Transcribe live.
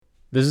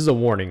This is a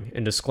warning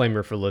and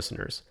disclaimer for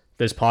listeners.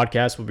 This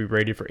podcast will be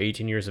rated for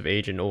 18 years of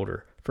age and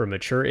older for a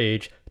mature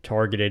age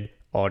targeted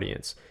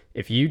audience.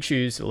 If you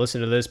choose to listen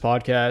to this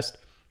podcast,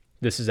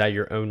 this is at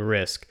your own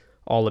risk.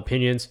 All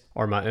opinions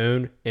are my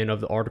own and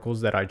of the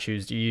articles that I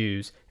choose to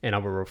use, and I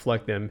will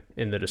reflect them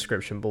in the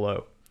description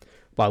below.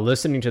 By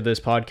listening to this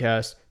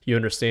podcast, you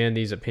understand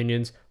these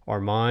opinions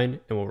are mine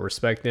and will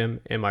respect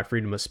them and my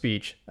freedom of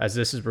speech, as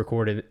this is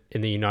recorded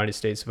in the United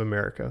States of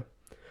America.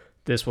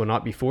 This will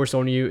not be forced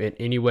on you in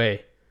any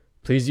way.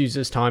 Please use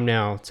this time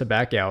now to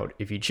back out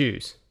if you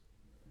choose.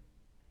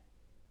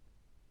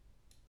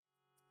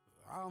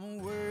 I'm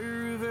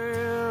aware of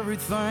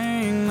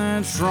everything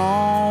that's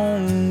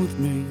wrong with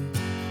me,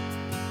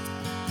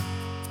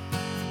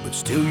 but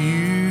still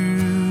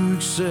you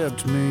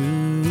accept me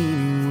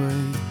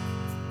anyway.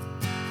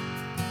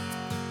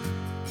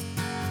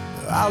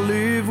 I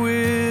live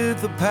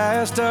with the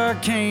past I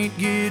can't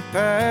get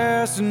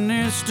past, and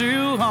it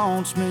still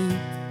haunts me.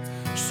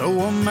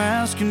 So I'm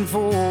asking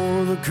for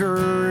the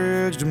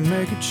courage to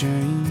make a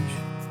change.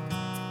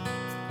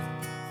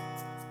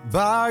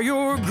 By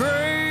your grace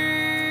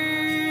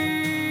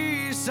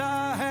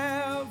I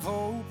have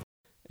hope.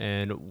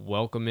 And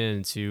welcome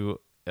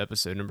into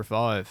episode number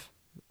 5.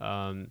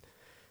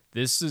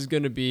 This is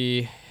going to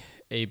be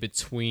a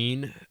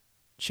between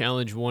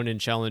Challenge 1 and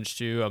Challenge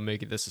 2. I'm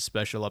making this a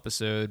special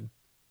episode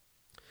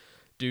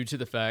due to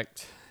the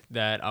fact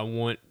that I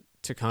want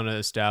to kind of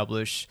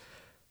establish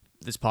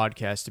this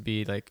podcast to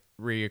be like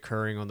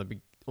reoccurring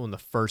on the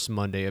first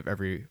Monday of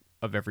every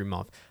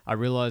month. I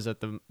realize that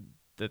the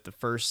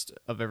first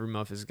of every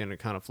month is going to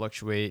kind of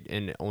fluctuate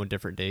on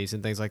different days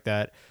and things like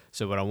that.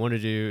 So what I want to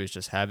do is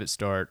just have it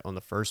start on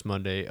the first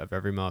Monday of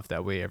every month.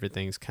 That way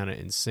everything's kind of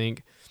in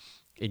sync,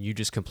 and you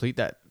just complete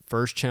that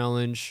first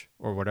challenge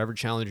or whatever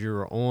challenge you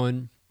were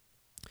on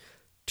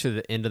to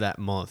the end of that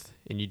month,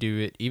 and you do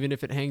it even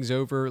if it hangs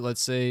over.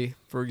 Let's say,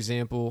 for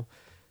example,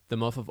 the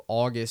month of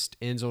August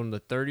ends on the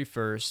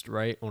 31st,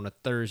 right, on a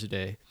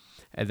Thursday,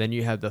 and then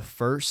you have the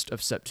 1st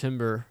of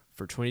September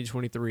for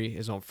 2023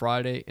 is on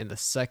Friday, and the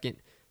 2nd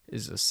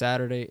is a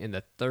Saturday, and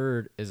the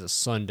 3rd is a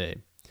Sunday.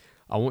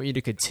 I want you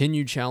to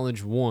continue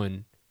Challenge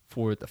 1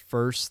 for the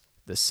 1st,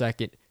 the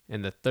 2nd,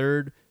 and the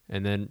 3rd,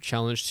 and then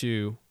Challenge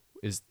 2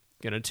 is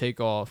going to take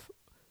off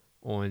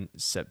on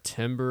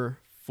September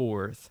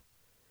 4th,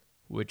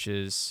 which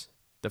is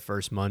the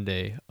first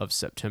Monday of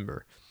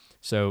September.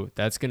 So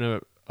that's going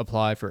to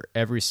apply for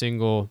every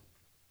single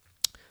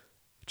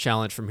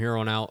challenge from here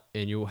on out,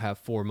 and you'll have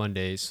 4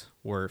 Mondays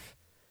worth.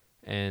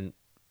 And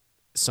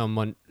some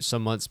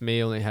months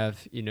may only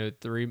have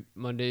 3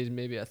 Mondays,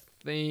 maybe.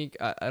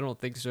 I don't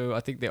think so. I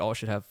think they all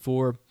should have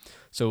 4.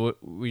 So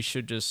we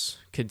should just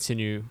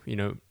continue.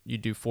 You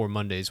do 4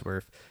 Mondays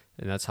worth,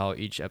 and that's how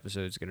each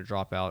episode is going to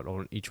drop out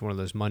on each one of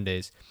those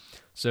Mondays.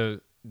 So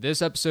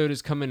this episode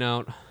is coming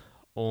out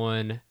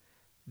on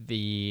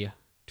the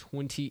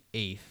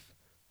 28th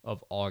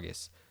of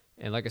August.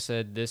 And like I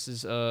said, this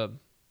is a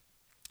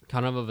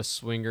kind of a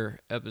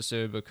swinger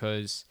episode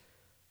because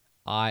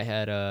I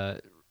had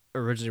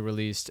originally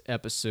released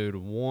episode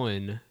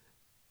 1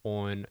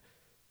 on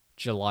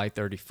July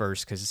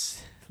 31st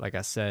because, like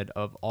I said,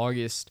 of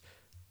August,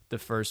 the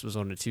 1st was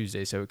on a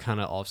Tuesday, so it kind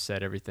of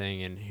offset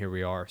everything, and here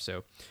we are.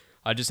 So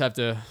I just have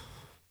to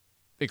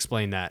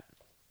explain that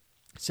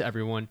to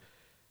everyone,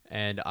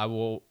 and I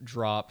will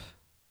drop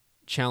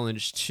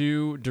Challenge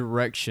 2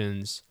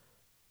 directions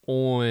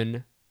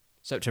on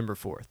September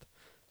 4th.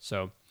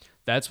 So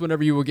that's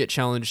whenever you will get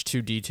Challenge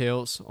 2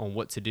 details on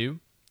what to do.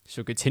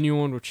 So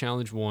continue on with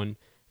Challenge 1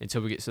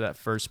 until we get to that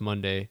first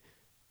Monday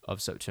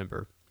of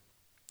September.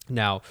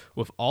 Now,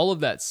 with all of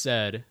that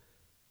said,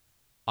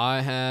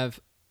 I have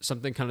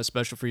something kind of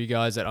special for you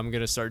guys that I'm going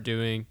to start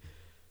doing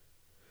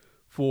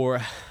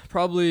for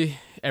probably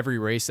every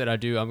race that I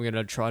do. I'm going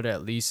to try to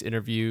at least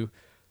interview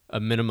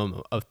a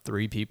minimum of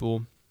 3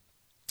 people.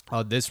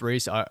 This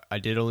race, I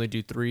did only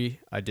do 3.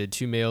 I did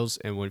 2 males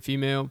and 1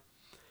 female.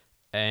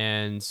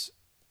 And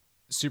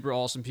super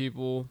awesome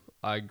people.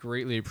 I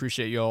greatly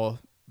appreciate y'all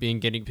being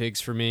guinea pigs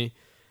for me.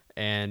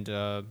 And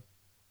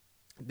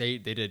they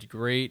did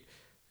great.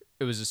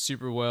 It was a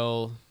super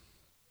well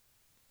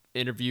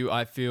interview,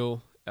 I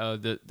feel.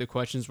 The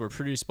questions were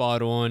pretty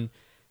spot on.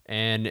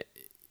 And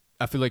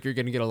I feel like you're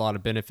going to get a lot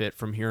of benefit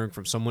from hearing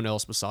from someone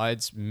else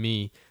besides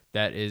me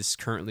that is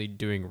currently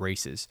doing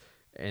races.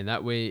 And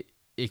that way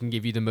it can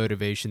give you the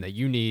motivation that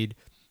you need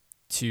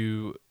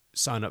to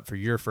sign up for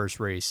your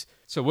first race.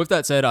 So with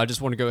that said, I just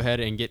want to go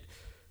ahead and get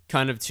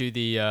kind of to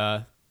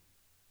the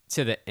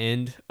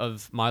end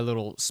of my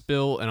little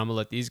spill, and I'm gonna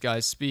let these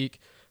guys speak.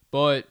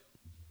 But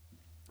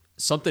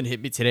something hit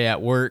me today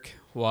at work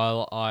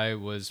while I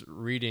was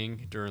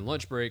reading during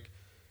lunch break,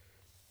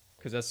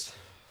 because that's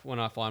when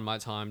I find my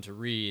time to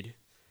read.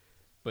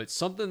 But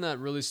something that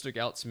really stuck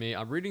out to me,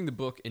 I'm reading the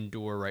book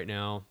Endure right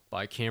now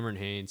by Cameron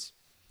Hanes,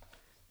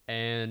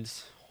 and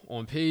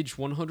on page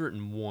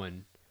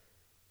 101,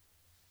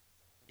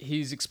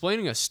 he's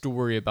explaining a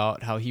story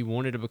about how he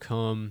wanted to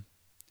become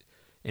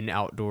an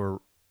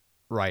outdoor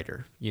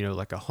writer,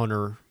 like a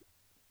hunter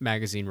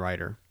magazine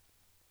writer.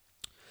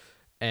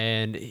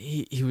 And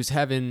he was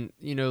having,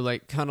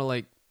 like kind of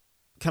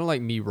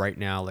like me right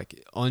now,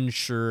 like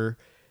unsure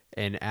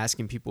and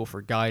asking people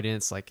for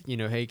guidance, like,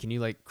 hey, can you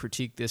like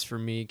critique this for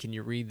me? Can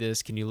you read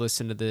this? Can you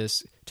listen to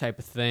this type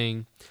of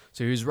thing?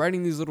 So he was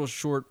writing these little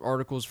short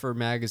articles for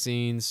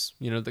magazines,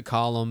 the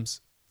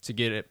columns, to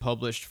get it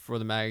published for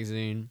the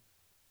magazine.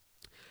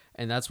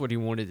 And that's what he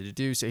wanted to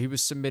do. So he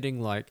was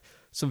submitting like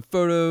some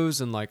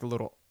photos and like a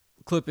little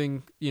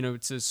clipping,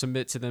 to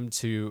submit to them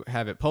to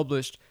have it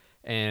published.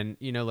 And,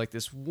 like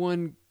this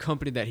one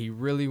company that he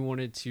really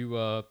wanted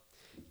to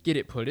get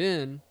it put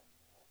in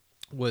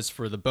was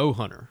for the bow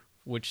hunter,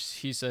 which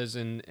he says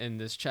in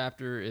this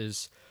chapter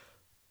is,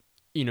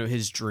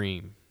 his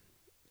dream.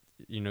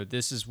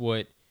 This is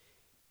what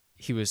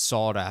he was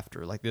sought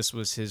after. Like this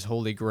was his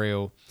holy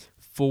grail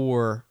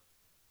for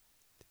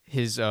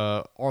his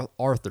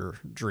Arthur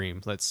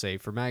dream, let's say,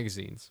 for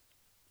magazines.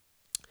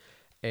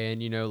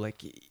 And,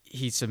 like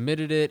he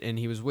submitted it and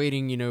he was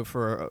waiting,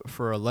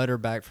 for a letter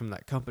back from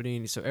that company.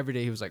 And so every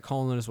day he was like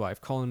calling his wife,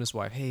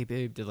 hey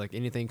babe, did like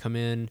anything come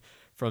in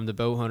from the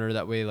bow hunter?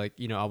 That way, like,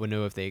 I would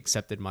know if they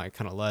accepted my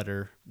kind of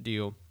letter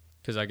deal.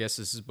 Cause I guess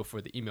this is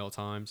before the email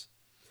times.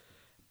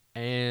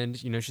 And,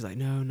 she's like,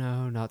 no,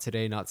 not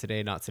today.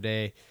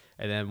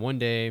 And then one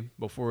day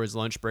before his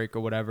lunch break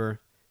or whatever,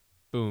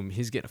 boom,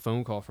 he's getting a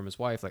phone call from his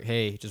wife. Like,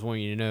 hey, just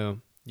want you to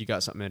know you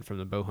got something in from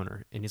the bow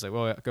hunter. And he's like,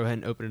 well, go ahead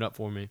and open it up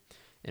for me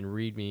and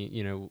read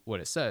me, what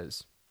it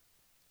says.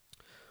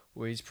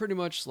 Well, he's pretty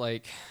much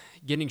like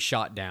getting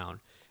shot down.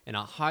 And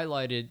I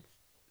highlighted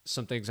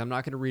some things. I'm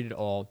not going to read it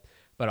all,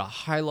 but I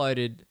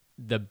highlighted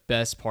the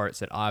best parts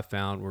that I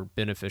found were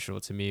beneficial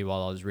to me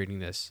while I was reading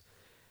this.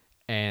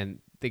 And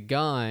the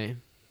guy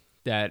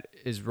that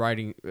is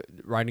writing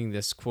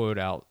this quote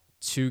out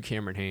to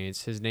Cameron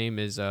Hanes, his name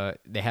is,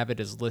 they have it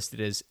as listed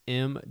as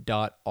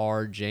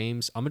M.R.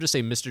 James. I'm going to just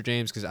say Mr.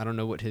 James because I don't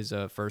know what his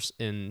first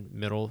and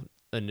middle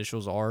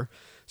initials are.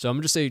 So I'm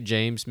going to say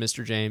James,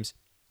 Mr. James.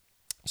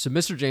 So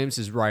Mr. James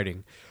is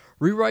writing,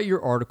 rewrite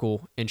your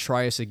article and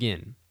try us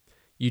again.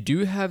 You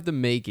do have the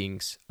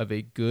makings of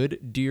a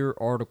good deer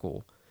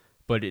article,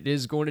 but it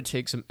is going to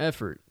take some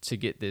effort to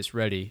get this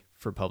ready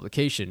for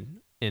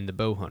publication in the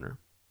bow hunter.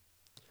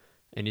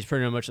 And he's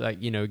pretty much like,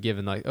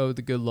 giving like, oh,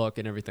 the good luck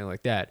and everything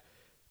like that.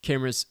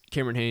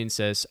 Cameron Hanes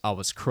says, I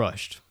was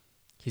crushed.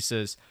 He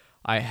says,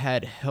 I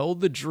had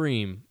held the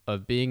dream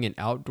of being an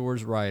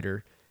outdoors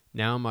writer.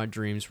 Now my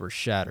dreams were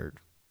shattered.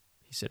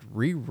 He said,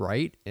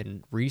 rewrite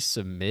and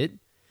resubmit?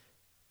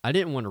 I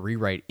didn't want to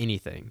rewrite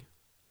anything.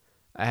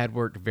 I had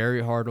worked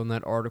very hard on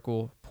that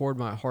article, poured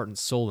my heart and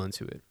soul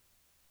into it.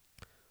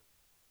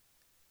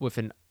 With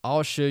an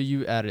I'll show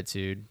you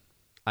attitude,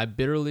 I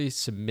bitterly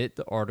submit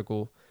the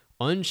article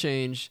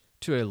unchanged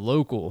to a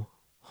local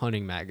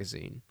hunting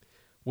magazine,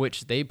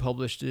 which they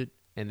published it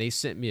and they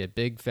sent me a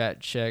big fat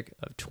check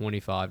of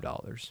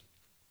 $25.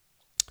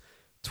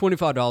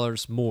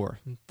 $25 more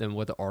than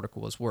what the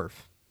article was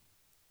worth.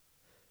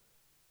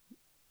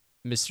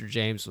 Mr.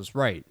 James was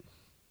right.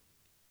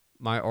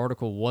 My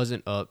article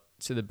wasn't up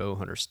to the bow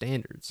hunter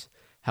standards.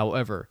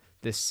 However,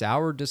 this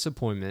sour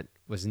disappointment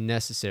was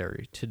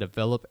necessary to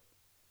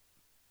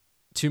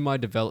my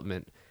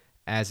development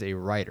as a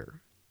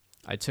writer.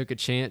 I took a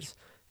chance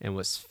and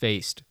was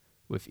faced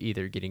with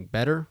either getting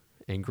better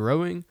and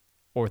growing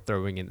or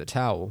throwing in the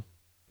towel.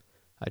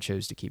 I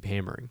chose to keep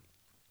hammering.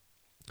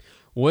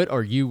 What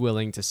are you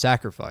willing to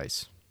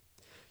sacrifice?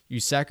 You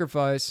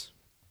sacrifice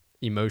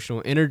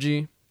emotional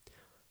energy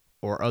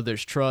or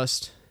others'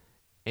 trust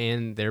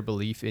and their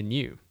belief in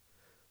you,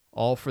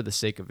 all for the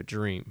sake of a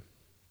dream.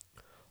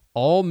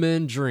 All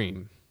men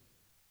dream,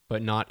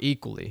 but not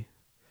equally.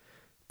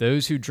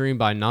 Those who dream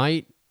by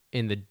night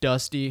in the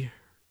dusty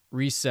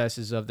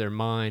recesses of their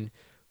mind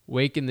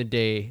wake in the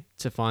day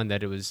to find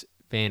that it was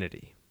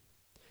vanity.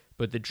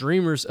 But the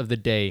dreamers of the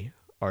day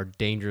are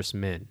dangerous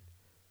men,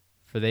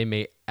 for they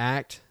may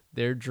act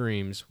their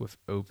dreams with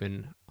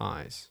open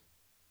eyes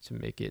to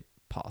make it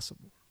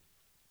possible.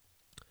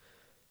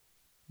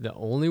 The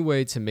only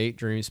way to make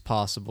dreams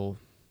possible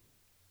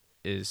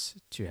is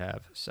to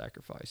have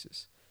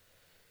sacrifices.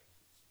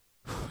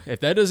 If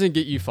that doesn't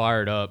get you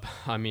fired up,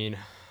 I mean,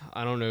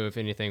 I don't know if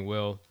anything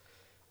will.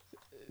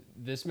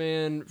 This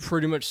man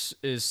pretty much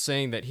is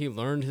saying that he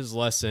learned his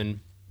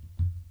lesson.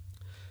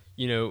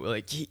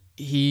 Like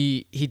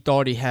he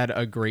thought he had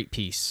a great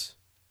piece,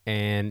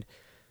 and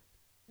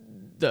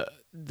the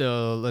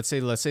let's say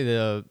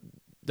the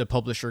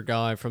publisher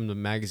guy from the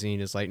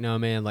magazine is like, no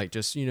man, like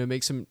just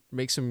make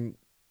some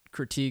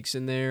critiques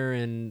in there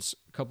and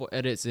a couple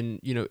edits, and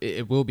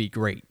it will be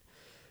great.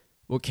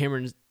 Well,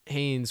 Cameron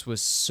Hanes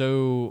was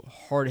so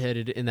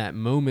hard-headed in that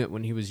moment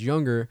when he was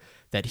younger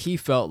that he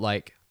felt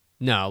like,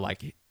 no,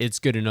 like it's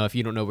good enough.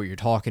 You don't know what you're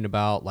talking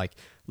about. Like,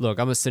 look,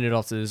 I'm gonna send it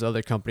off to this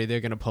other company. They're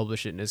gonna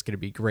publish it and it's gonna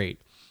be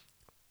great.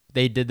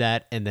 They did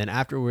that, and then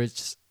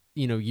afterwards,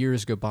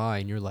 years go by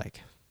and you're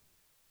like,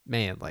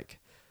 man, like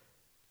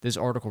this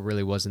article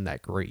really wasn't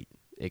that great.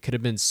 It could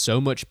have been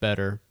so much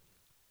better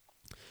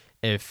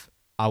if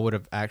I would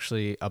have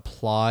actually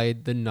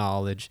applied the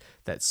knowledge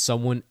that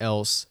someone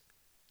else,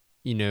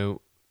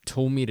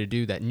 told me to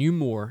do that knew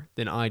more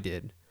than I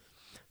did.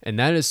 And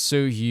that is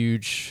so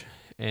huge.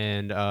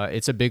 And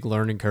it's a big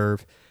learning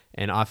curve.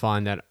 And I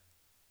find that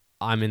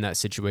I'm in that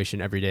situation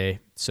every day.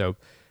 So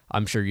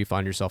I'm sure you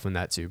find yourself in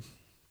that too.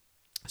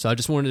 So I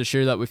just wanted to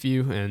share that with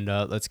you, and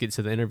let's get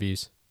to the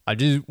interviews. I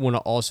do want to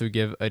also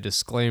give a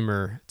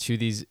disclaimer to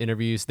these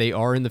interviews. They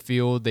are in the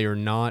field. They are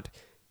not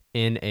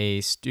in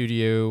a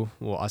studio.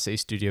 Well, I say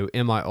studio,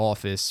 in my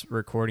office,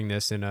 recording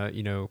this in a,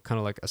 kind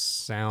of like a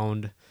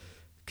sound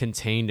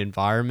contained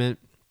environment.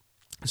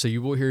 So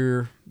you will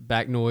hear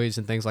back noise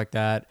and things like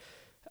that.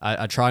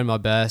 I tried my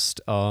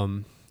best.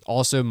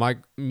 Also,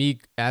 me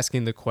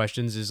asking the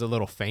questions is a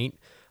little faint.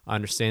 I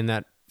understand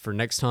that. For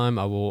next time,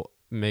 I will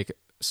make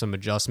some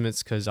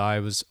adjustments because I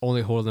was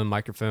only holding the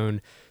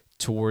microphone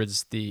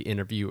towards the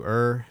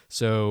interviewer.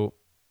 So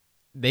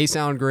they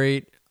sound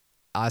great.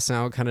 I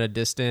sound kind of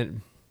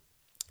distant,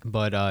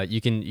 but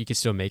you can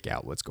still make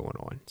out what's going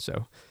on.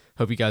 So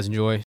hope you guys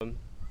enjoy.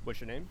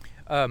 What's your name?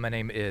 My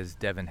name is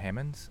Devin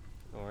Hammonds.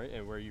 All right,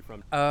 and where are you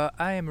from?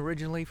 I am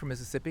originally from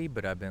Mississippi,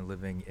 but I've been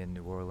living in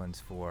New Orleans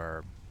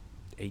for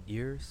 8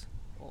 years.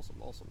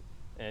 Awesome.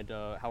 And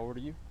how old are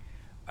you?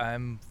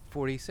 I'm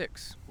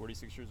 46.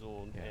 46 years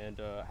old. Yeah.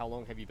 And how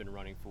long have you been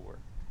running for?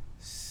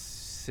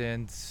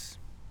 Since,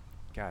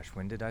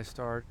 when did I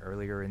start?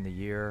 Earlier in the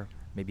year,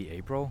 maybe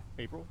April.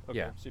 April? Okay.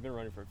 Yeah. So you've been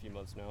running for a few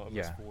months now, almost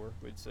Yeah. 4,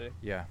 we'd say.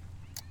 Yeah.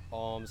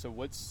 So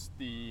what's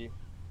the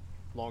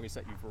longest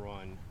that you've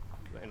run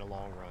in a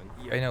long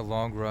run? In a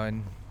long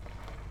run,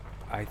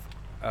 I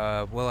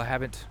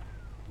haven't,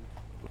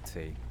 let's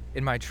see.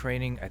 In my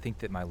training, I think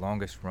that my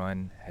longest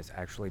run has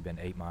actually been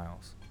 8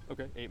 miles.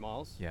 Okay, 8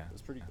 miles? Yeah.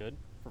 That's pretty good.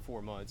 For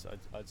 4 months,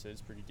 I'd say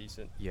it's pretty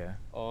decent. Yeah.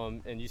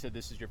 And you said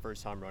this is your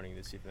first time running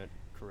this event,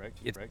 correct?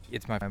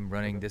 It's my time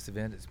running this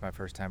event. It's my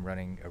first time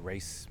running a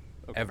race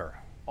ever.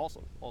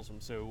 Awesome.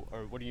 So,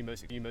 what are you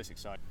most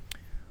excited?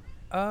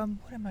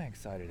 What am I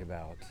excited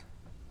about?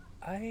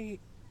 I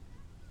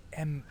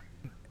am,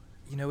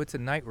 it's a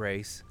night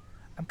race.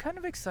 I'm kind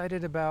of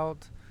excited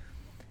about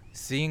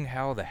seeing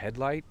how the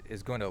headlight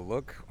is going to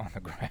look on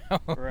the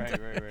ground.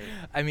 Right.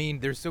 I mean,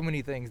 there's so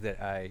many things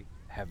that I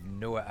have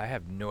no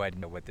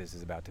idea what this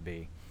is about to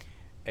be.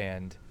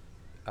 And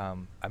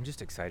I'm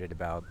just excited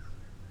about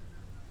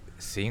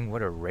seeing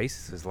what a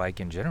race is like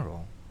in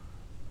general.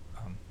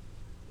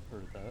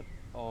 Heard of that.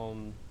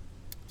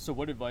 So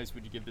what advice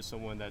would you give to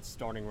someone that's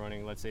starting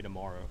running, let's say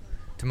tomorrow?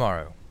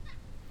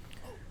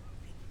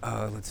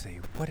 Let's see.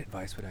 What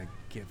advice would I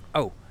give?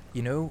 Oh,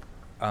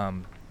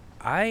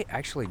 I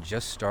actually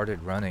just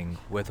started running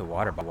with a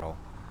water bottle,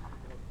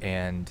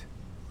 and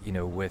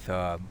with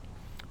the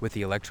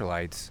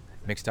electrolytes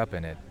mixed up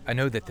in it. I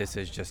know that this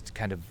is just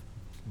kind of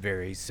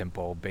very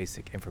simple,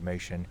 basic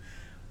information,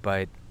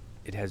 but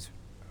it has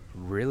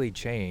really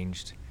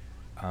changed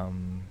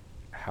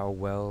how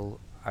well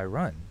I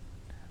run.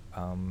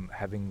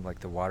 Having like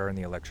the water and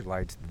the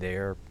electrolytes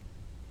there,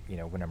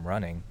 when I'm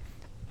running,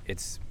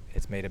 it's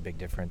made a big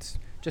difference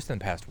just in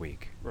the past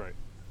week. Right.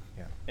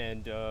 Yeah.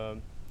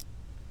 And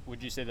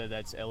would you say that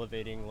that's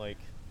elevating like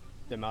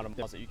the amount of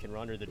miles that you can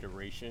run, or the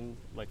duration,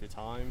 like the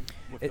time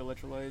with the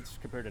electrolytes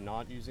compared to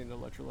not using the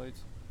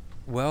electrolytes?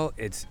 Well,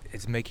 it's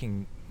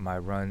making my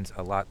runs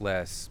a lot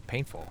less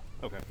painful.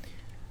 Okay.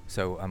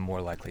 So I'm more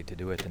likely to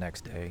do it the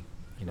next day,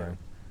 Right.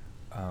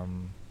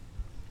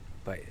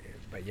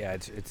 But yeah,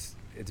 it's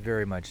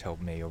very much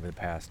helped me over the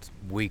past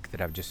week that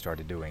I've just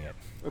started doing it.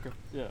 Okay.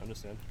 Yeah, I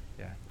understand.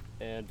 Yeah.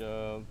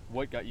 And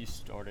what got you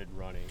started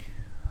running?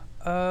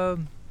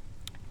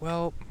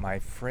 Well, my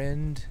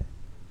friend,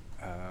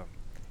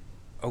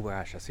 oh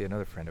gosh, I see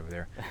another friend over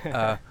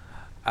there.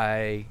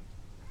 I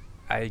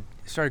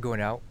started going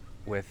out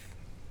with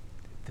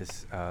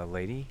this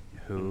lady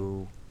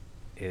who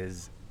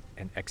is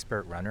an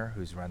expert runner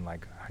who's run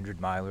like 100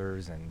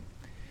 milers, and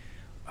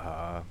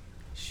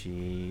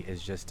she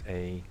is just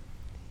a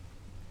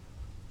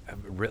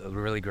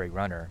really great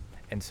runner.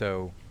 And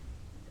so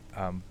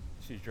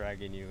She's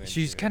dragging you into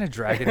she's kind of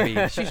dragging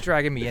me. She's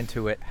dragging me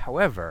into it.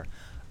 However,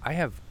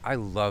 I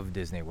love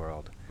Disney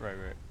World. Right.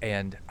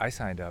 And I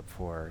signed up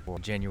for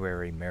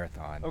January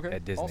marathon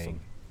at Disney. Awesome.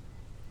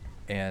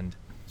 And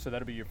So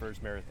that'll be your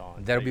first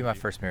marathon. that'll be my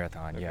first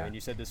marathon, Okay, yeah. And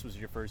you said this was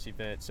your first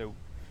event. So,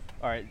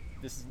 all right,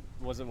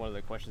 wasn't one of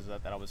the questions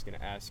that I was going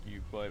to ask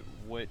you, but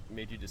what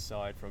made you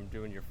decide from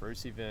doing your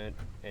first event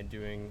and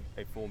doing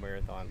a full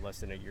marathon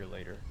less than a year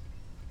later?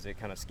 Is it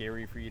kind of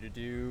scary for you to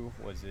do?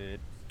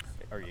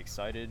 Are you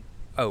excited?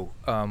 Oh,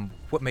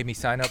 what made me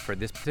sign up for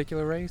this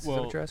particular race? Is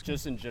that what you're asking?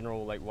 Just in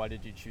general, like, why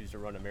did you choose to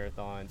run a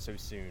marathon so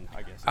soon,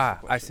 I guess?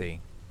 I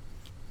see.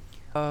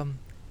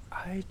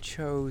 I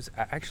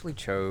actually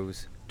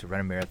chose to run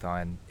a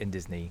marathon in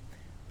Disney,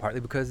 partly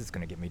because it's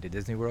going to get me to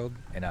Disney World,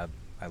 and I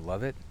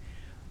love it.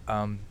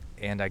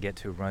 And I get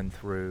to run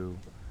through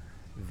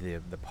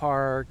the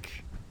park,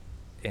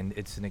 and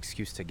it's an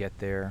excuse to get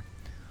there.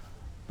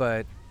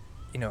 But,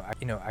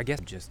 I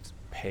guess just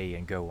pay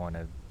and go on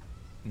a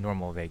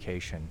normal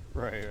vacation.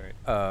 Right.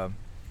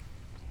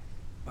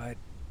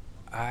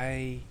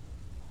 I've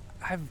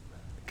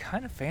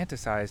kind of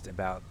fantasized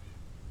about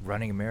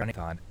running a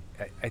marathon.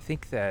 I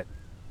think that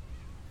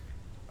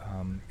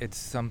it's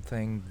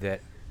something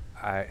that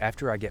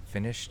after I get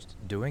finished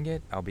doing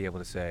it, I'll be able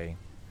to say,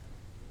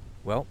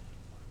 well,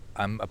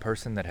 I'm a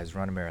person that has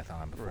run a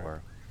marathon before.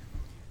 Right.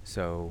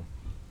 So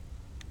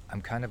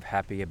I'm kind of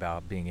happy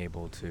about being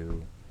able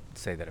to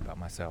say that about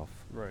myself.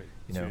 Right.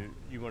 You So know.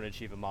 you want to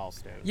achieve a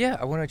milestone. Yeah,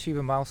 I want to achieve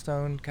a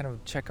milestone, kind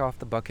of check off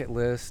the bucket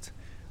list.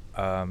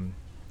 And,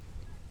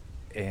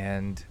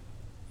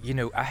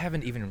 I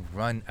haven't even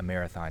run a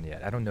marathon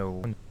yet. I don't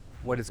know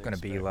what it's going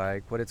to be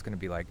like,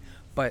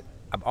 but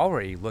I'm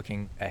already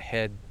looking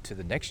ahead to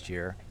the next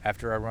year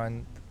after I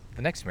run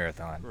the next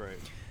marathon. Right.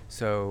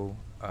 So,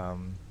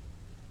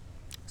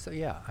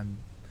 yeah,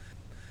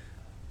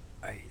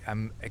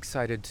 I'm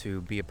excited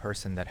to be a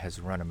person that has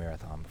run a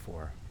marathon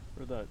before.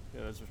 For that,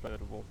 yeah, that's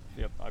respectable.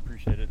 Yep, I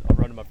appreciate it. I'm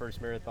running my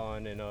first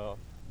marathon in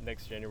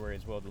next January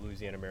as well, the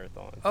Louisiana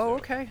Marathon. Oh,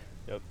 So, okay.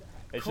 Yep.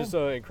 It's Cool. just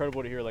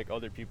incredible to hear like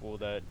other people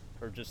that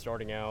are just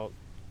starting out,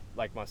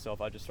 like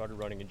myself. I just started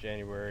running in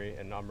January,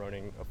 and I'm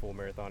running a full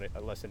marathon in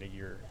less than a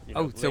year.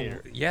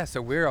 Later.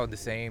 So we're on the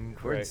same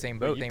we're in the Correct. same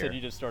But boat you there. said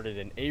you just started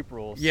in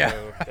April, Yeah.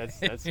 so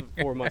that's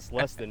 4 months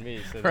less than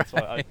me. So that's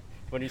why Right.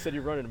 when you said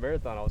you're running a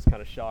marathon, I was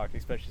kind of shocked,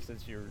 especially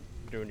since you're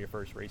doing your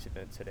first race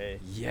event today.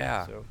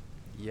 Yeah. So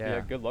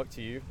Yeah. good luck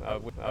to you. I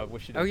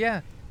wish you. Oh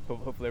yeah.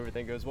 Hopefully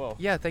everything goes well.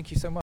 Yeah, thank you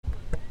so much.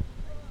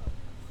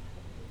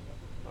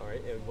 All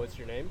right. And what's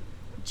your name?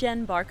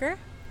 Jen Barker.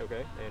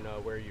 Okay. And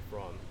where are you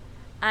from?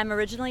 I'm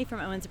originally from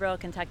Owensboro,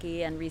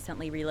 Kentucky, and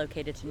recently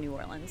relocated to New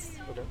Orleans.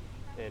 Okay.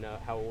 And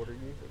how old are you?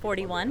 if you don't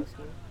 41. mind me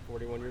asking?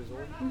 41 years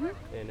old.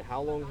 Mm-hmm. And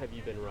how long have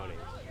you been running?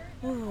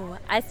 Ooh,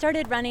 I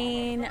started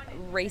running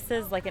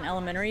races like in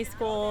elementary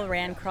school,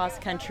 ran cross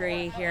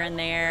country here and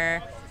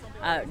there,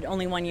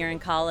 only 1 year in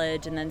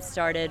college, and then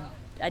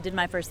I did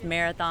my first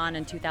marathon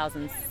in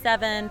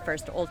 2007,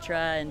 first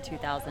ultra in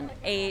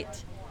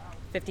 2008,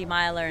 50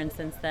 miler, and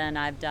since then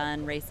I've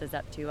done races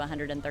up to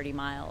 130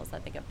 miles. I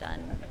think I've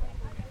done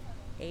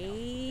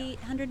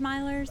 800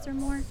 milers or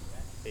more.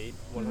 8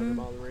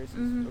 100-mile races.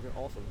 Okay,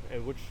 awesome.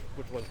 And which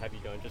ones have you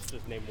done? Just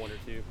name one or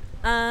two.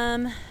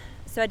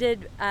 So I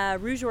did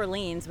Rouge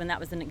Orleans when that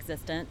was in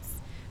existence,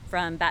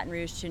 from Baton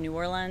Rouge to New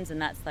Orleans,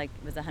 and that's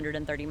was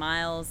 130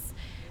 miles.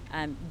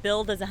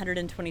 Billed as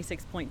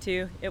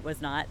 126.2, it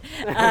was not.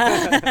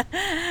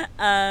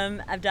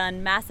 I've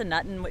done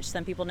Massanutten, which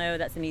some people know,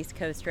 that's an East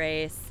Coast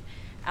race,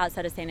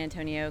 outside of San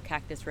Antonio,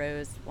 Cactus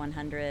Rose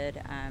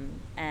 100,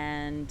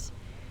 and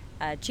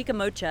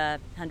Chicamocha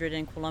 100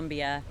 in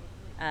Colombia,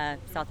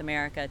 South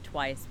America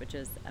twice, which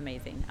is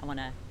amazing. I want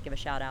to give a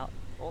shout out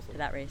Awesome. to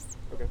that race.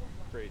 Okay,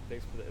 great.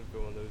 Thanks for the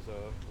info on those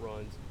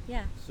runs.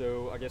 Yeah,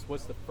 So I guess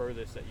what's the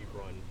furthest that you've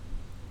run?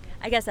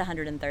 I guess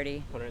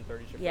 130.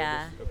 130 is your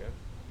Yeah. furthest? Okay.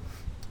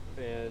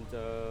 And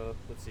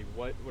let's see,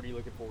 what are you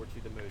looking forward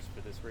to the most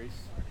for this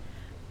race?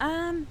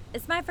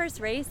 It's my first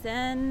race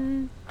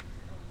in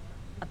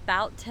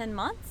about 10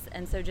 months,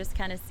 and so just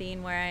kind of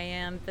seeing where I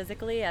am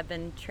physically. I've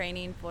been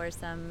training for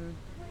some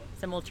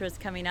ultras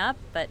coming up,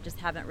 but just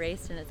haven't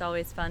raced, and it's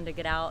always fun to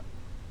get out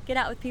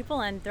with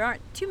people, and there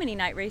aren't too many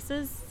night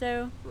races,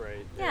 so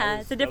Right. Yeah,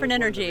 it's a different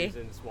energy. One of the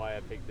reasons why I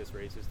picked this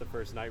race. It's the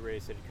first night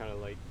race, and kind of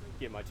like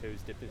get my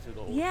toes dipped into the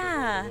ultra world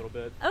yeah. a little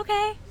bit.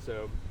 Okay.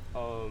 So,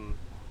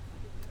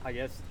 I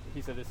guess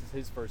he said this is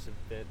his first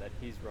event that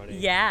he's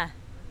running. Yeah,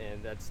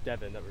 And that's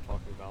Devin that we're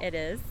talking about. it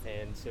is.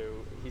 And so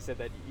he said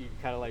that you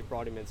kind of like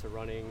brought him into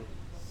running.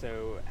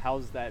 So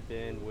how's that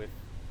been with,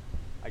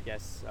 I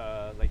guess,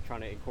 like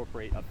trying to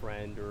incorporate a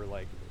friend or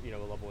like, a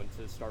loved one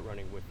to start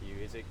running with you?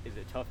 Is it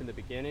tough in the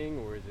beginning,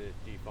 or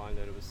do you find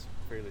that it was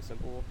fairly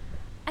simple?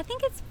 I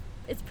think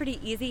it's pretty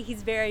easy.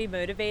 He's very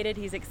motivated.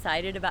 He's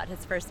excited about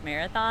his first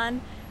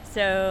marathon.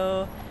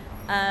 So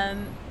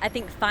I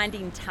think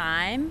finding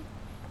time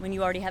when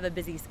you already have a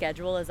busy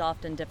schedule is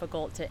often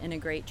difficult to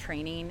integrate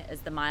training as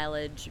the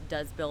mileage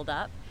does build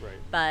up.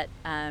 Right.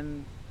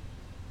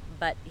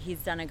 But he's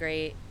done a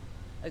great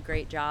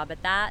job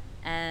at that.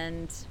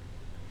 And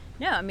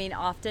no, I mean,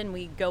 often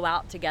we go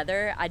out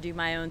together. I do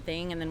my own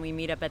thing, and then we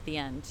meet up at the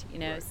end.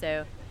 Right.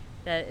 So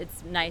that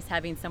it's nice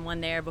having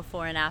someone there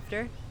before and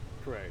after.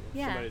 Correct.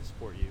 Yeah. Somebody to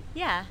support you.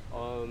 Yeah.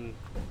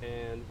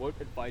 And what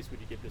advice would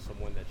you give to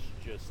someone that's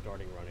just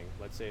starting running?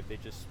 Let's say if they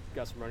just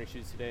got some running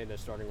shoes today and they're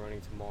starting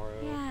running tomorrow.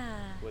 Yeah.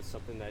 What's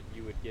something that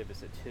you would give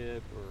as a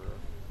tip,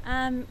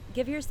 or?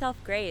 Give yourself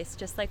grace.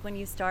 Just like when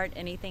you start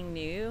anything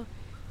new,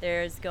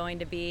 there's going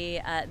to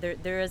be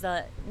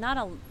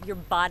your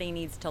body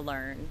needs to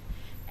learn,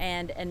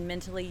 and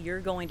mentally you're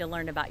going to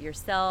learn about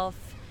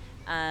yourself,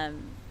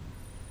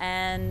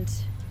 and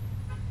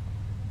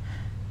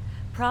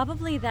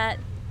probably that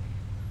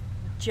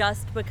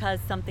just because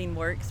something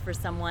works for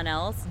someone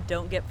else,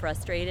 don't get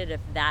frustrated if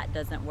that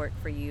doesn't work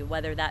for you,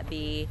 whether that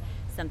be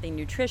something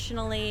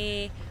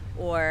nutritionally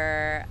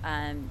or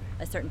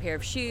a certain pair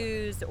of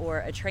shoes or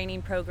a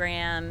training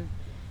program.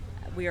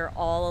 We are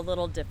all a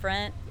little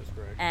different. That's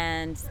correct.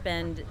 And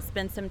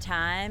spend some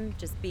time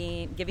just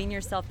giving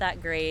yourself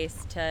that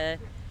grace to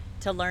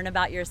to learn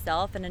about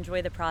yourself and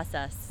enjoy the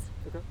process.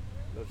 Okay,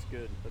 that's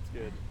good. That's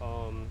good.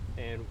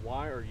 And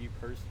why are you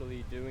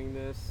personally doing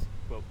this?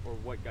 Or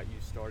what got you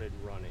started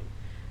running?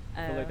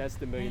 I feel like that's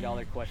the $1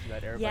 million question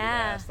that everybody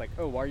asks. Like,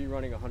 oh, why are you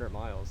running 100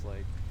 miles?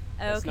 Like,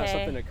 that's not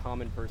something a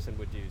common person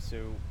would do.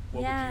 So,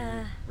 what would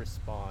you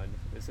respond?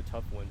 It's a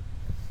tough one.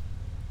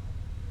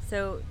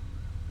 So,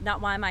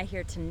 not why am I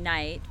here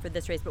tonight for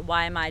this race, but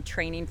why am I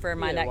training for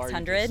my next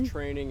 100? Why are you just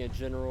training in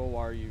general?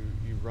 Why are you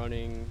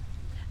running?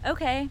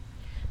 Okay.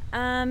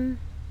 One,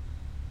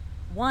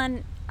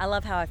 I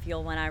love how I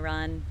feel when I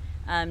run.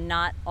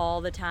 Not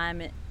all the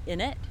time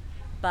in it,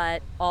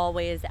 but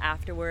always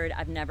afterward.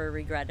 I've never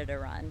regretted a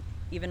run.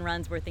 Even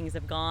runs where things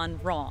have gone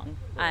wrong.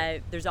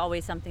 Right. There's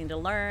always something to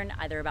learn,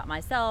 either about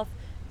myself,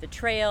 the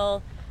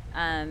trail,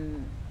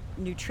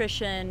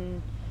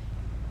 nutrition,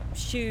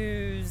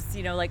 shoes,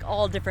 like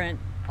all different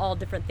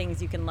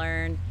things you can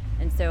learn.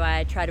 And so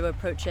I try to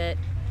approach it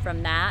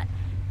from that.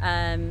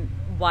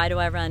 Why do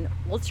I run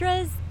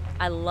ultras?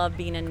 I love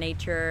being in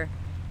nature,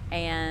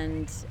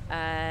 and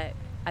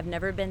I've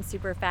never been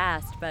super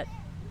fast, but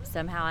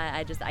somehow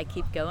I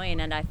keep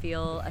going, and I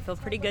feel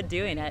pretty good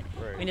doing it.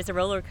 Right. I mean, it's a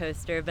roller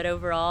coaster, but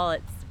overall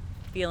it's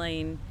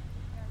feeling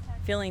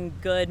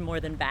good more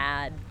than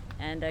bad.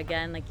 And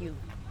again, like, you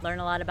learn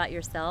a lot about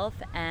yourself,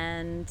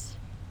 and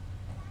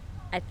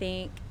I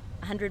think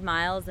 100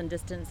 miles and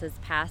distances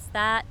past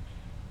that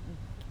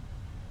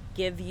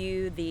give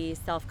you the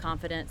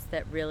self-confidence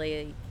that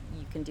really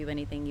you can do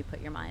anything you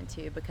put your mind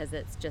to, because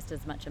it's just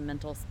as much a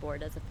mental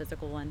sport as a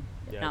physical one,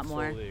 if not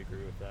more. I totally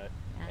agree with that.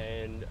 Yeah.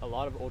 And a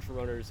lot of ultra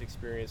runners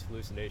experience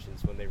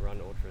hallucinations when they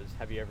run ultras.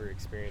 Have you ever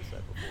experienced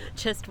that before?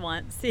 Just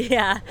once,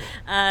 yeah.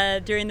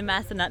 During the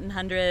Massanutten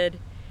 100,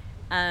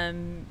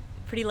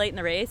 pretty late in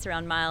the race,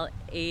 around mile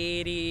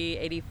 80,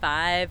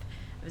 85,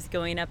 I was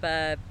going up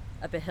a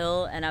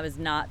hill, and I was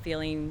not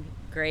feeling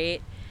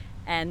great.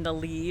 And the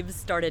leaves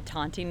started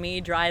taunting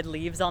me. Dried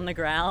leaves on the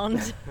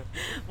ground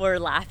were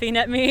laughing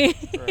at me.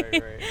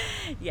 Right.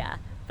 Yeah,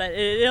 but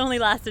it only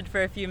lasted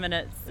for a few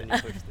minutes. Then you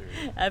pushed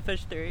through. I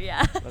pushed through,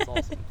 yeah. That's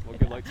awesome. Well,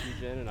 good luck to you,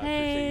 Jen, and I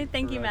appreciate you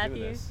thank you, doing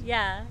Matthew. this.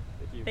 Yeah.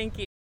 Thank you. Thank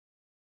you.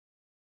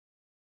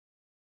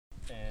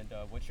 And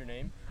what's your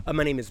name?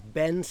 My name is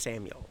Ben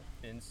Samuel.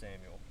 Ben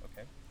Samuel.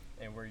 Okay.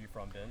 And where are you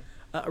from, Ben?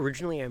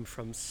 Originally, I'm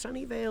from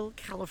Sunnyvale,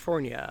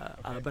 California,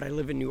 Okay. but I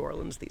live in New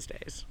Orleans these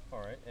days. All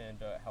right. And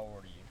how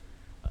old are you?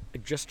 I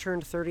just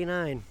turned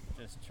 39.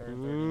 Just turned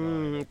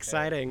 39. Okay.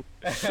 Exciting.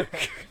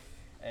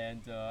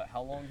 And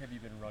how long have you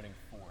been running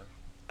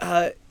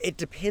for? It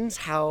depends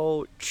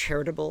how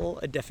charitable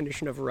a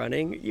definition of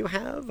running you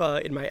have.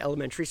 In my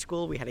elementary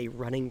school, we had a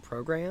running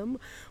program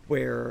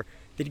where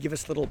they'd give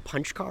us little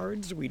punch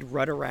cards. We'd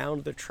run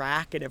around the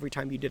track, and every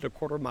time you did a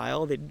quarter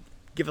mile, they'd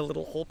give a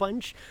little hole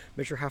punch,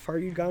 measure how far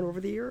you'd gone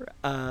over the year.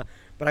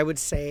 But I would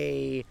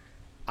say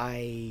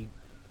I,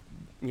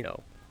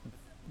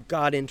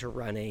 got into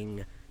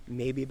running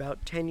maybe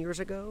about 10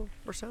 years ago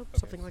or so,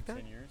 something like that.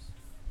 10 years.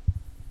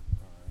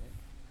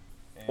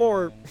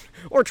 Or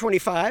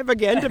 25,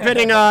 again,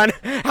 depending on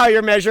how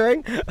you're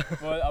measuring.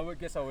 Well, I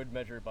guess I would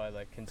measure by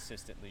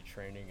consistently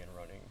training and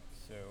running.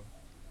 So.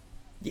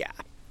 Yeah.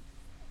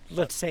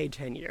 Let's say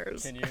 10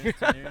 years. 10 years.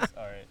 10 years.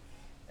 All right.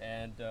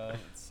 And let's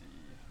see.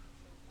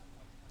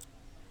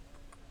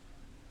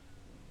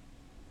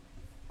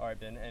 All right,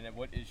 Ben. And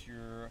what is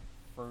your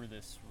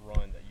furthest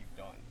run that you've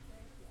done?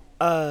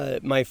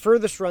 My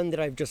furthest run that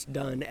I've just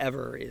done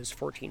ever is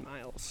 14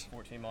 miles.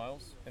 14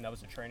 miles? And that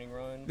was a training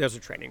run? That was a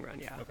training run,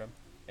 yeah. Okay.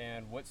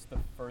 And what's the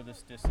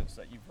furthest distance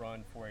that you've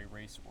run for a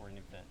race or an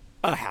event?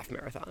 A half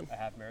marathon. A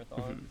half marathon?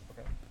 Mm-hmm.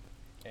 Okay.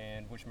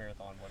 And which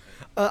marathon was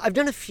it? I've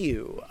done a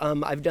few.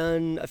 I've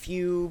done a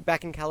few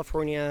back in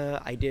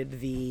California. I did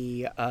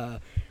the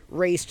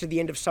race to the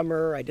end of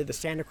summer. I did the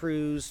Santa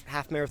Cruz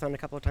half marathon a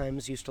couple of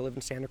times. Used to live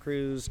in Santa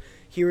Cruz.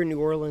 Here in New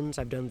Orleans,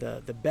 I've done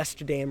the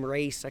Best Damn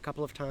Race a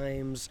couple of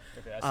times.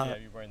 Okay, I see how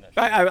you're wearing that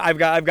shirt.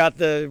 I've got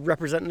the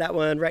representing that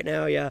one right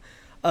now. Yeah.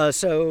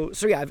 So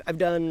yeah, I've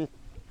done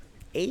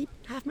 8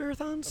 half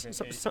marathons.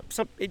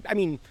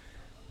 Okay,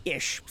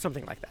 Ish,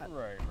 something like that.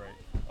 Right.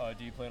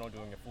 Do you plan on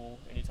doing a full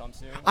anytime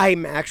soon?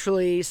 I'm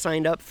actually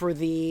signed up for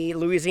the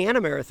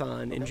Louisiana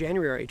Marathon in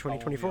January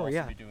 2024. We'll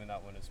yeah. be doing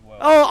that one as well.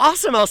 Oh,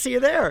 awesome! I'll see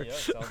you there. Yeah,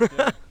 sounds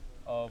good.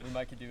 We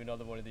might could do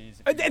another one of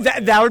these.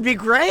 That would be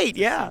great.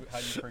 Yeah. How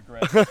you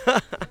progress.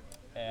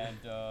 And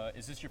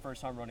is this your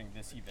first time running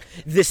this event?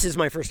 This is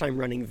my first time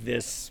running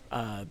this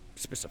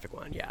specific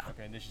one. Yeah.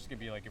 Okay, and this is gonna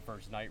be like your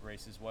first night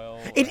race as well.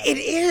 It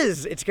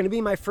is. It's gonna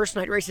be my first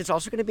night race. It's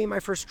also gonna be my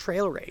first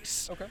trail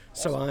race. Okay.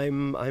 So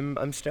awesome.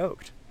 I'm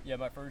stoked. Yeah,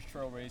 my first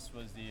trail race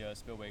was the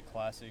Spillway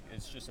Classic.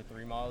 It's just a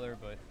 3-miler,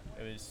 but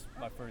it was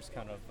my first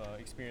kind of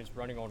experience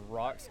running on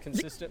rocks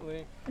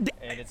consistently,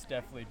 and it's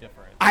definitely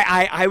different.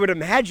 I would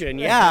imagine,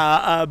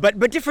 yeah, but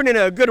different in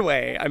a good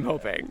way, I'm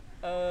hoping.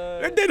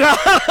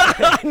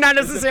 Not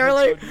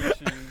necessarily.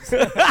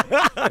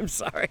 I'm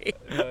sorry.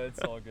 No, it's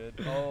all good.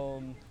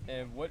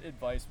 And what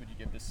advice would you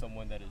give to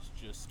someone that is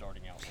just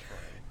starting out with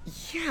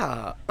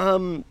running?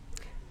 Yeah.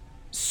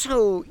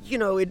 So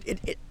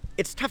it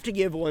it's tough to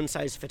give one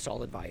size fits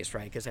all advice,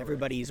 right? Because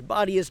everybody's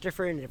body is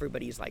different,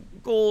 everybody's like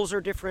goals are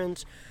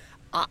different.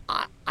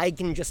 I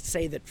can just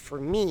say that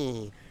for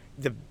me,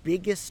 the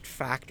biggest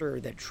factor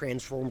that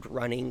transformed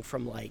running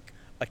from like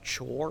a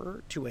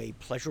chore to a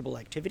pleasurable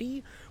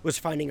activity was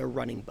finding a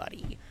running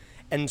buddy.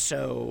 And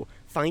so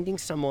finding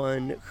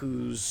someone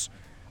who's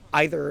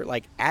either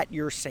like at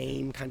your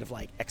same kind of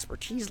like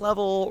expertise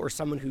level, or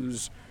someone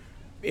who's,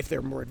 if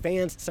they're more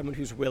advanced, someone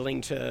who's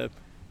willing to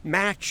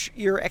match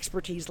your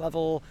expertise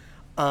level,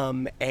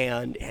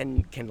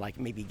 and can like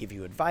maybe give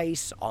you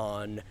advice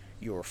on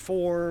your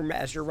form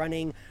as you're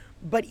running.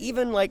 But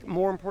even like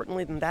more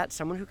importantly than that,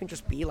 someone who can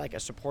just be like a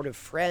supportive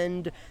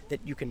friend that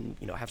you can,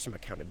 have some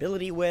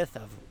accountability with,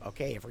 of,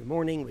 okay, every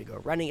morning we go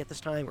running at this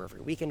time, or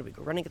every weekend we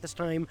go running at this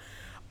time.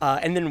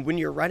 And then when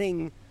you're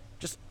running,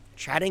 just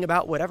chatting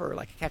about whatever,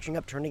 like catching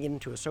up, turning it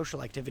into a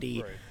social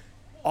activity. Right.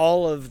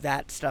 All of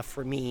that stuff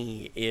for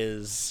me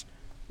is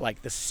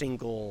like the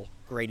single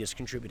greatest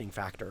contributing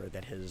factor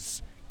that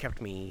has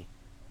kept me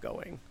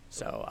going.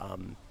 So,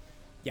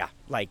 yeah,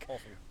 like,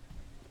 Awesome.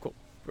 cool.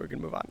 We're going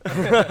to move on.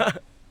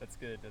 That's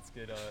good. That's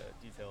good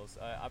details.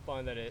 I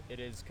find that it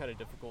is kind of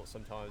difficult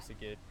sometimes to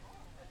get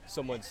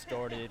someone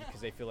started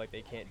because they feel like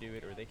they can't do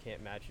it or they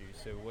can't match you.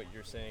 So what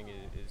you're saying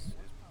is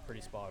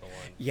pretty spot on.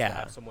 Yeah. To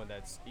have someone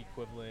that's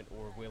equivalent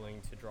or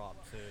willing to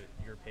drop to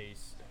your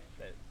pace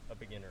that a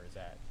beginner is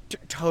at.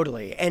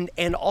 Totally.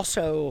 And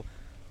also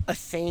a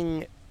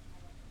thing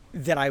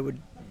that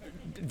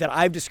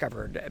I've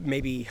discovered,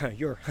 maybe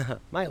your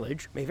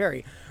mileage may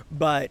vary,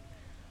 but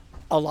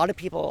a lot of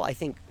people, I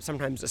think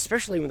sometimes,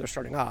 especially when they're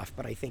starting off,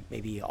 but I think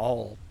maybe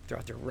all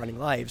throughout their running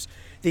lives,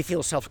 they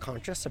feel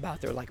self-conscious about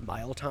their like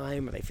mile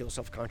time, or they feel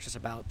self-conscious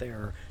about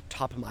their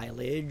top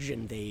mileage,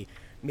 and they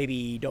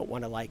maybe don't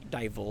want to like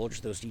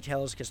divulge those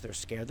details because they're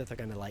scared that they're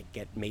going to like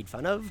get made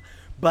fun of.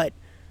 But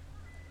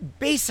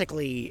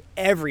basically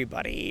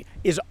everybody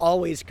is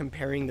always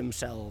comparing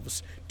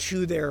themselves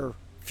to their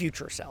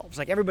future selves.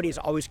 Like everybody's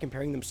always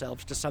comparing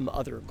themselves to some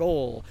other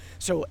goal.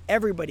 So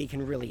everybody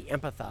can really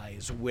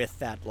empathize with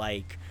that,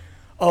 like,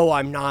 oh,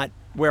 I'm not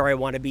where I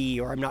want to be,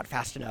 or I'm not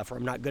fast enough, or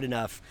I'm not good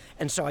enough.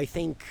 And so I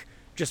think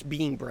just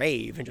being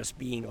brave and just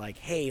being like,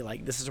 hey,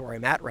 like, this is where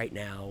I'm at right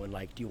now, and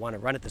like, do you want to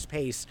run at this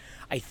pace?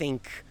 I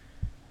think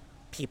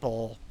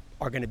people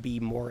are going to be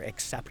more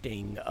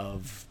accepting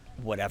of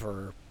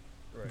whatever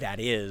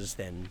that is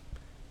than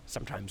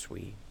sometimes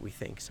we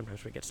think,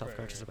 sometimes we get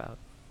self-conscious about.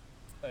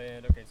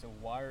 And okay, so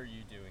why are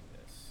you doing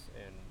this,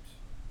 and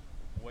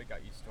what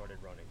got you started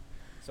running?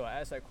 So I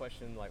asked that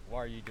question, like, why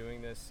are you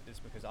doing this, is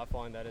because I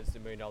find that is the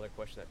 $1 million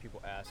question that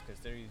people ask, because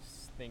they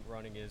think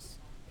running is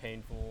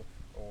painful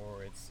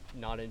or it's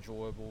not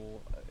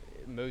enjoyable.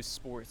 Most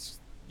sports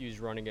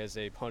use running as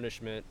a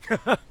punishment.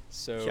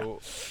 So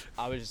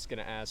I was just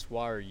gonna ask,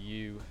 why are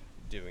you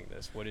doing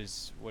this? What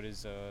is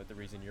the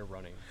reason you're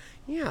running?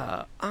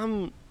 Yeah,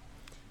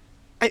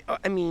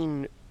 I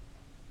mean,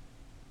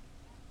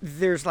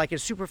 there's like a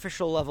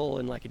superficial level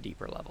and like a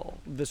deeper level.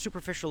 The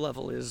superficial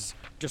level is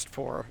just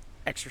for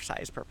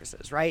exercise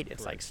purposes, right?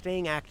 It's like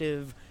staying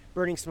active,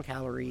 burning some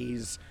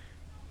calories,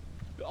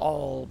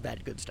 all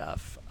that good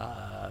stuff,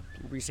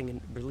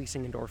 releasing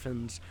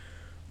endorphins.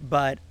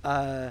 But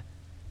I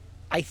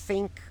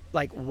think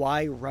like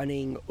why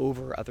running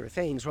over other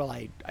things? Well,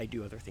 I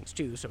do other things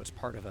too, so it's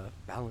part of a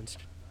balanced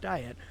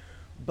diet.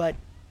 But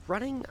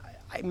running,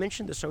 I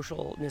mentioned the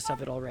socialness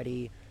of it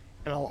already.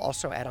 And I'll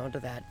also add on to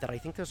that I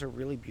think there's a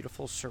really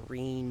beautiful,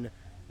 serene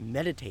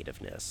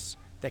meditativeness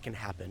that can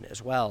happen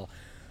as well.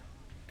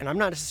 And I'm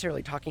not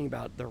necessarily talking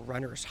about the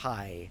runner's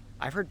high.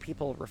 I've heard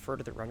people refer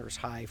to the runner's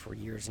high for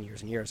years and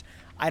years and years.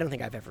 I don't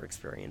think I've ever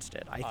experienced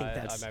it. I think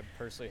that's... I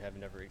personally have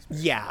never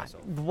experienced it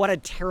myself. What a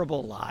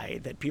terrible lie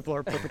that people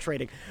are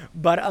perpetrating.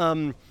 But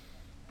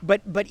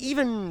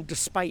even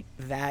despite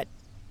that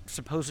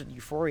supposed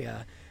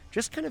euphoria,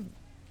 just kind of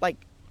like...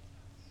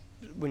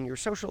 when you're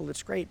social,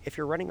 it's great. If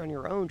you're running on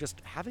your own,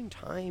 just having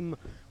time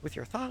with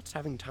your thoughts,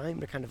 having time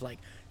to kind of like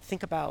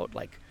think about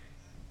like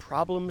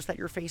problems that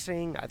you're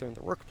facing, either in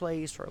the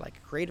workplace or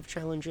like creative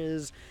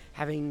challenges,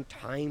 having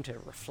time to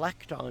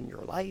reflect on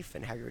your life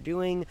and how you're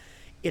doing.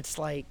 It's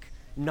like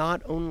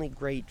not only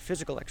great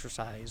physical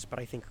exercise, but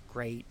I think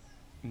great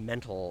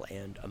mental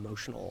and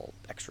emotional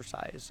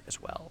exercise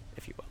as well,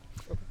 if you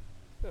will. Okay.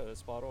 Yeah, that's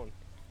spot on.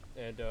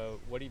 And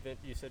what event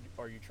you said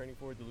are you training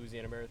for? The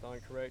Louisiana Marathon,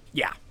 correct?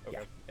 Yeah. Okay.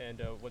 Yeah. And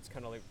what's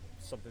kind of like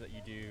something that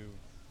you do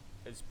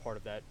as part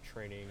of that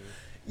training?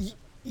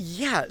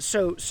 Yeah.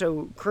 So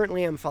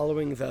currently I'm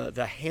following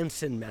the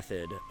Hansen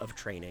method of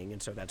training,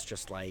 and so that's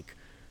just like,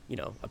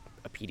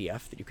 a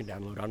PDF that you can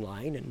download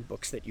online and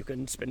books that you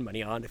can spend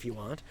money on if you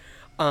want.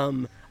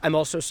 I'm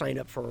also signed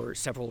up for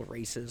several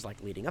races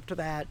like leading up to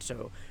that.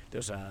 So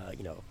there's a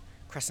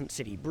Crescent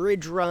City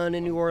Bridge Run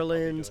in New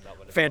Orleans.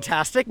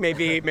 Fantastic.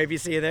 Maybe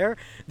see you there.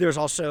 There's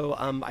also,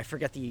 I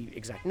forget the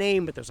exact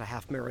name, but there's a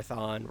half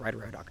marathon right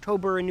around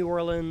October in New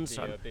Orleans.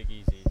 The Big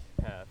Easy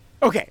half.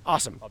 Okay,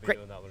 awesome. I'll be Great.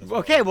 doing that one as well.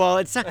 Okay, well,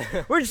 it's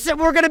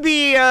we're going to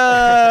be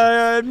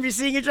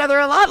seeing each other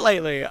a lot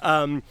lately.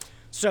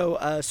 So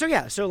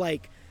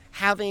like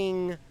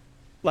having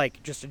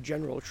like just a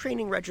general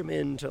training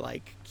regimen to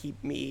like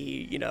keep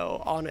me,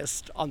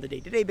 honest on the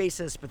day-to-day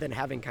basis, but then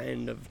having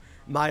kind of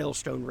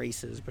milestone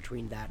races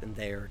between that and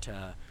there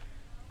to,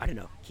 I don't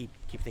know, keep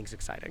things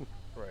exciting.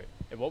 Right.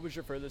 And what was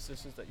your furthest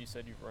distance that you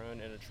said you've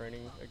run in a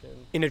training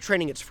again? In a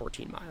training, it's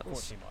 14 miles.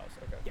 14 miles,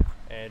 okay.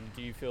 Yeah. And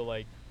do you feel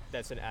like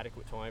that's an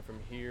adequate time from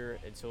here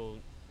until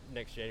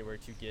next January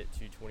to get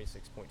to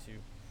 26.2?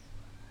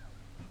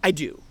 I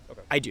do.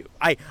 Okay. I do.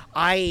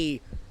 I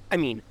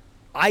mean,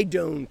 I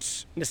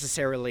don't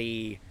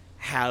necessarily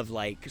have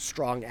like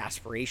strong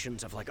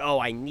aspirations of like, oh,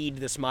 I need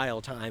this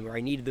mile time or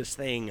I need this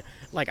thing.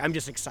 Like, I'm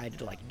just excited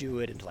to like do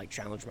it and to like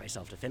challenge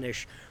myself to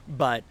finish.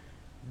 But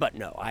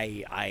no,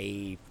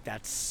 I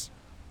that's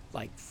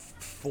like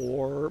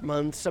 4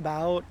 months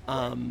about,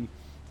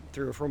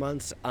 3 or 4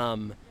 months.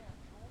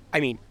 I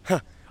mean,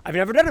 I've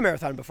never done a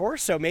marathon before,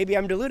 so maybe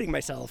I'm deluding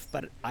myself,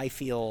 but I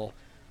feel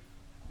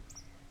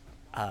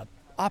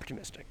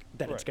optimistic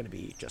that it's going to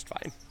be just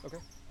fine. Okay,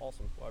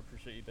 awesome. Well, I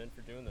appreciate you, Ben,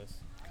 for doing this.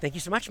 Thank you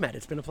so much, Matt.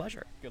 It's been a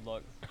pleasure. Good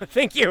luck.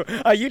 Thank you.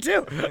 You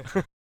too.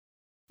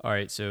 All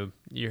right, so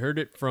you heard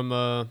it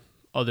from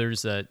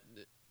others that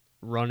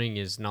running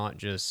is not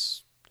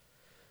just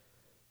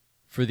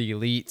for the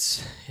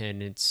elites,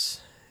 and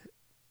it's,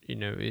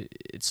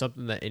 it's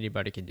something that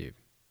anybody can do,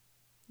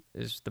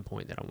 is the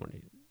point that I want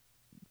to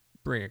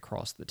bring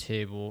across the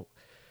table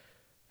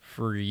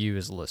for you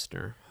as a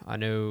listener. I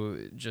know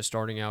just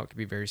starting out can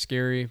be very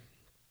scary.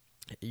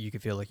 You can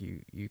feel like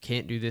you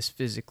can't do this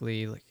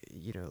physically, like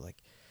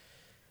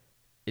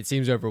it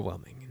seems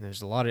overwhelming.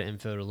 There's a lot of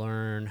info to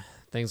learn,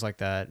 things like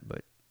that,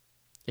 but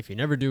if you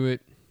never do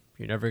it,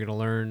 you're never going to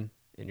learn,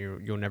 and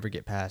you'll never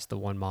get past the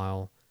 1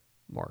 mile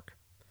mark.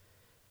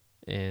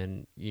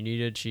 And you need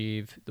to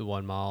achieve the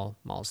 1 mile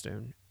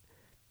milestone.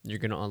 You're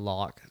going to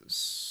unlock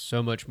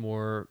so much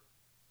more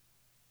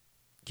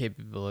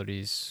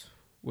capabilities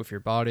with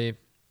your body,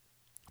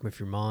 with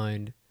your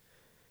mind,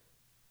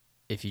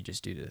 if you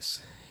just do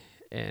this.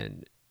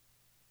 And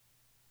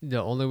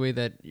the only way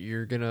that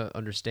you're going to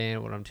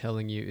understand what I'm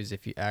telling you is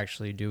if you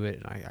actually do it.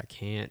 And I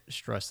can't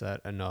stress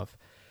that enough.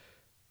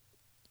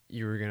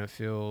 You're going to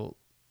feel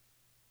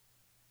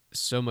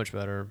so much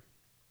better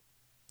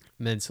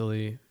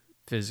mentally,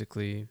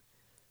 physically,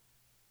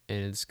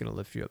 and it's going to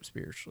lift you up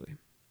spiritually.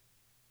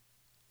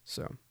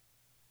 So,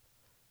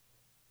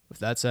 with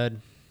that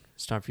said,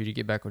 it's time for you to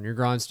get back on your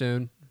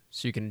grindstone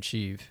so you can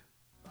achieve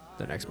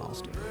the next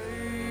milestone.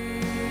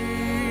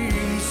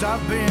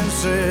 I've been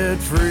set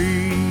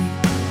free.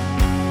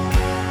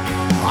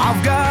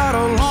 I've got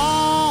a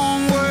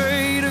long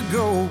way to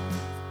go,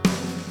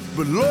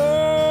 but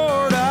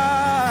Lord,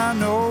 I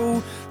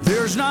know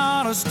there's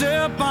not a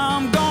step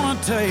I'm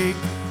gonna take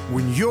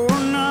when you're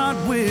not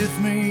with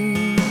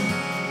me.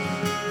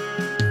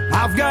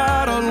 I've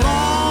got a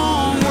long